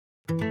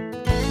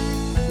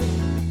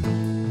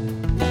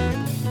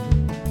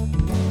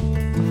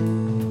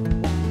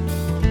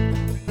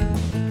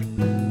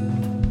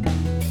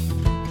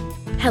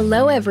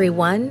Hello,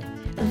 everyone.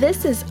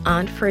 This is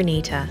Aunt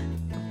Fernita.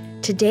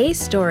 Today's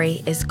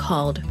story is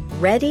called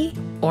Ready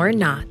or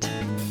Not.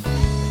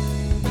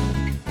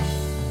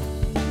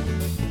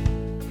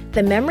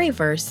 The memory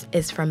verse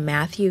is from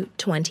Matthew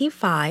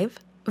 25,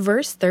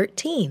 verse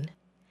 13.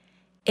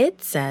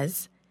 It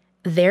says,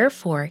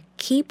 "Therefore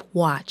keep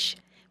watch,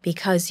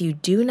 because you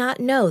do not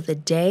know the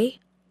day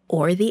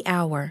or the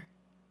hour."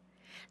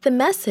 The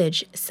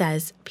message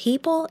says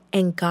people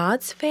in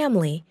God's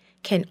family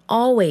can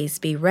always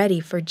be ready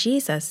for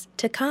Jesus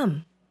to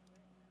come.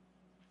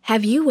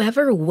 Have you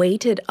ever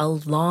waited a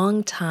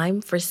long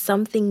time for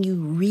something you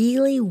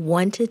really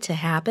wanted to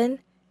happen?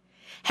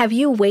 Have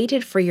you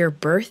waited for your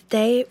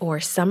birthday or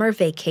summer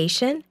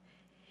vacation?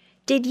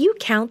 Did you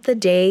count the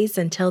days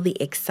until the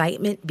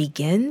excitement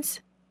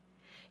begins?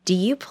 Do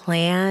you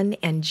plan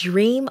and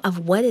dream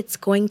of what it's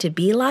going to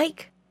be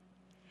like?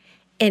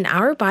 In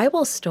our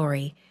Bible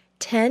story,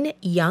 10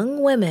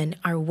 young women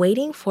are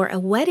waiting for a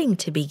wedding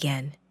to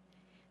begin.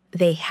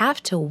 They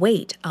have to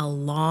wait a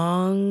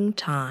long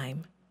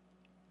time.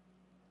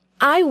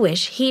 "I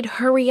wish he'd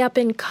hurry up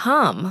and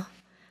come,"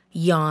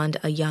 yawned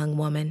a young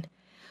woman.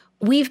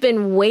 "We've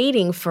been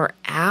waiting for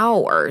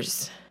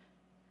hours."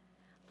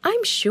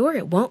 "I'm sure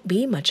it won't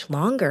be much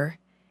longer,"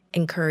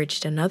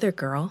 encouraged another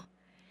girl.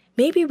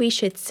 "Maybe we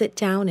should sit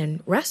down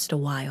and rest a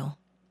while."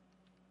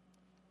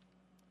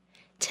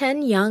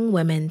 10 young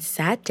women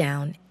sat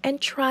down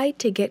and tried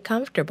to get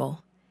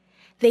comfortable.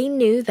 They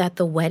knew that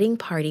the wedding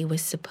party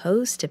was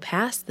supposed to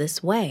pass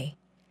this way.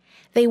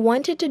 They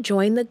wanted to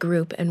join the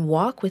group and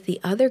walk with the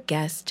other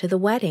guests to the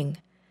wedding,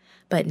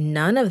 but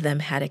none of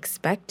them had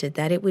expected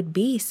that it would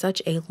be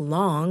such a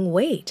long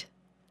wait.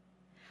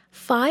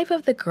 5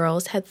 of the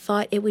girls had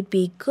thought it would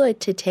be good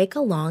to take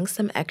along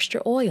some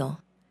extra oil.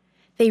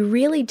 They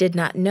really did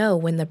not know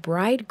when the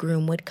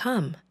bridegroom would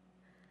come.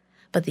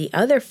 But the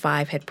other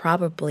 5 had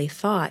probably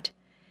thought,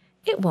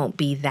 "It won't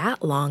be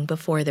that long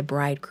before the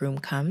bridegroom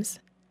comes."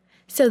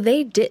 So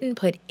they didn't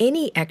put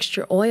any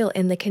extra oil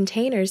in the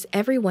containers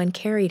everyone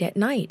carried at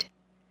night.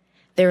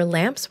 Their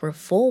lamps were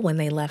full when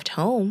they left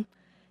home.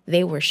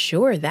 They were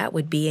sure that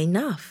would be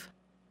enough.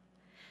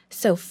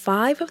 So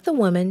 5 of the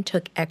women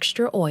took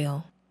extra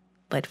oil,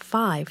 but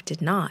 5 did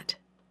not.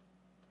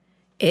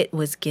 It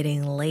was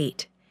getting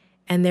late,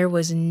 and there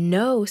was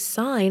no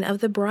sign of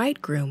the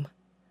bridegroom.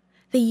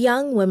 The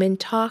young women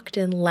talked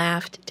and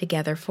laughed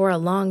together for a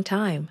long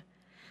time,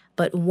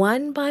 but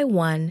one by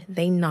one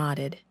they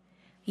nodded,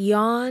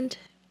 yawned,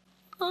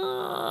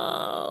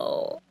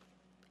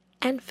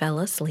 and fell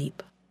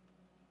asleep.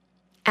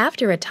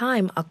 After a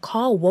time, a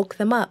call woke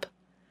them up.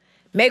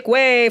 "Make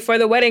way for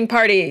the wedding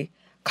party!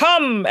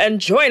 Come and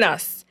join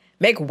us!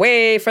 Make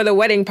way for the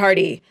wedding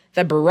party!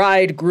 The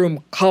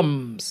bridegroom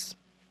comes!"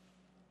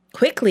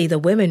 Quickly, the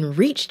women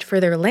reached for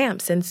their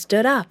lamps and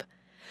stood up.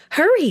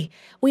 "Hurry!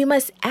 We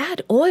must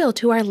add oil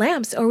to our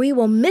lamps or we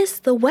will miss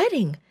the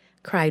wedding!"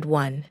 cried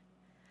one.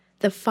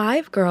 The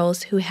 5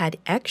 girls who had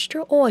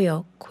extra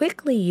oil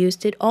quickly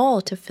used it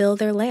all to fill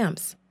their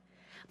lamps.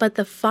 But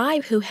the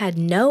 5 who had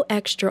no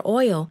extra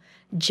oil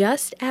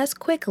just as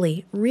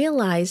quickly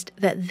realized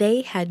that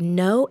they had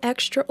no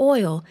extra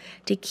oil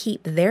to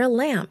keep their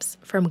lamps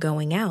from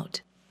going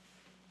out.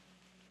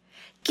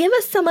 "Give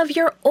us some of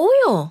your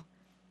oil,"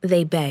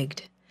 they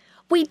begged.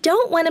 "We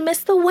don't want to miss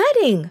the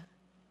wedding."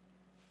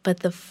 But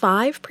the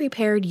 5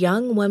 prepared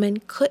young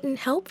women couldn't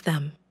help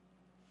them.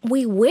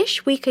 "We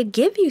wish we could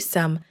give you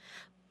some,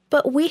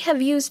 but we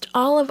have used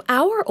all of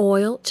our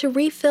oil to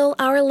refill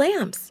our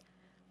lamps.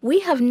 We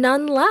have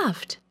none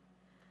left.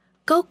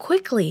 Go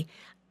quickly.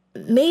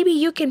 Maybe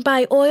you can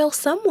buy oil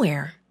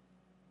somewhere."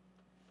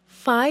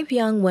 5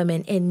 young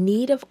women in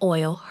need of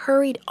oil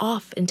hurried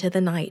off into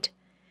the night.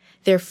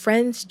 Their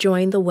friends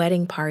joined the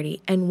wedding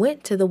party and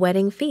went to the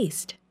wedding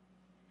feast.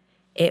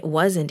 It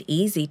wasn't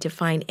easy to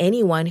find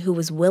anyone who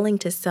was willing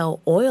to sell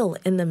oil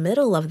in the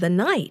middle of the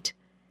night.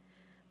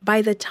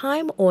 By the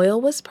time oil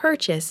was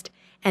purchased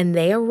and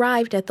they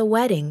arrived at the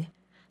wedding,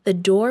 the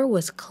door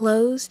was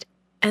closed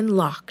and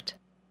locked.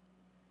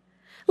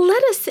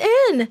 "Let us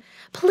in!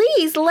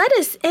 Please let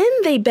us in!"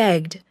 they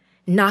begged,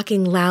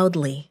 knocking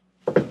loudly.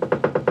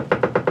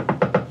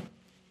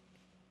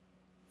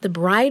 The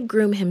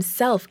bridegroom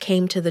himself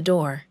came to the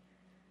door.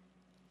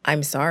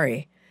 "I'm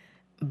sorry,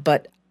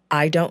 but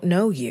I don't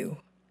know you,"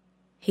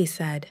 he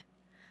said.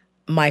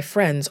 "My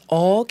friends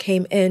all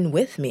came in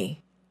with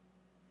me."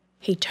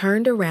 He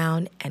turned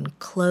around and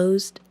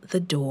closed the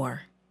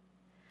door.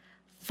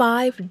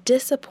 5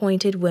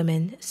 disappointed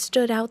women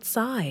stood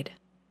outside.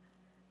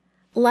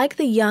 Like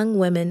the young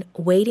women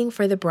waiting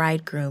for the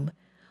bridegroom,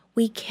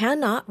 we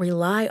cannot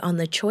rely on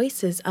the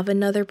choices of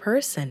another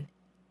person.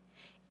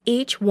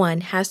 Each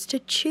one has to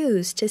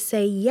choose to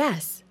say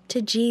yes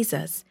to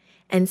Jesus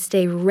and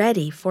stay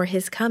ready for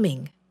his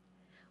coming.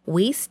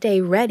 We stay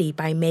ready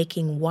by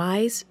making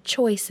wise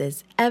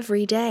choices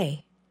every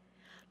day,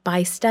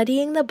 by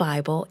studying the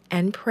Bible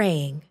and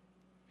praying,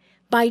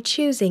 by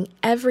choosing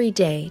every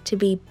day to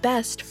be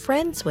best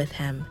friends with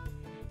Him.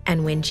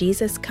 And when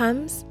Jesus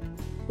comes,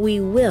 we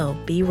will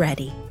be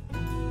ready.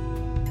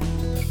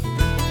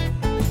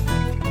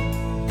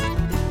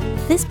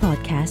 This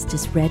podcast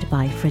is read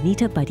by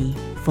Franita Buddy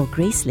for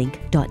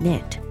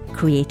Gracelink.net.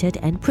 Created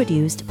and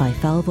produced by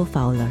Falvo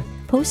Fowler.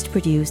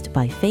 Post-produced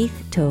by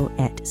Faith Toe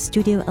at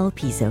Studio El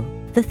Piso.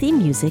 The theme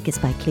music is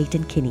by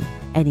Clayton Kinney.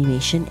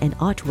 Animation and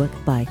artwork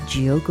by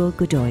Giogo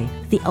Godoy.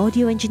 The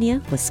audio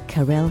engineer was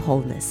Karel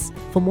Holness.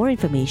 For more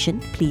information,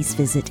 please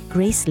visit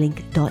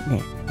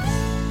Gracelink.net.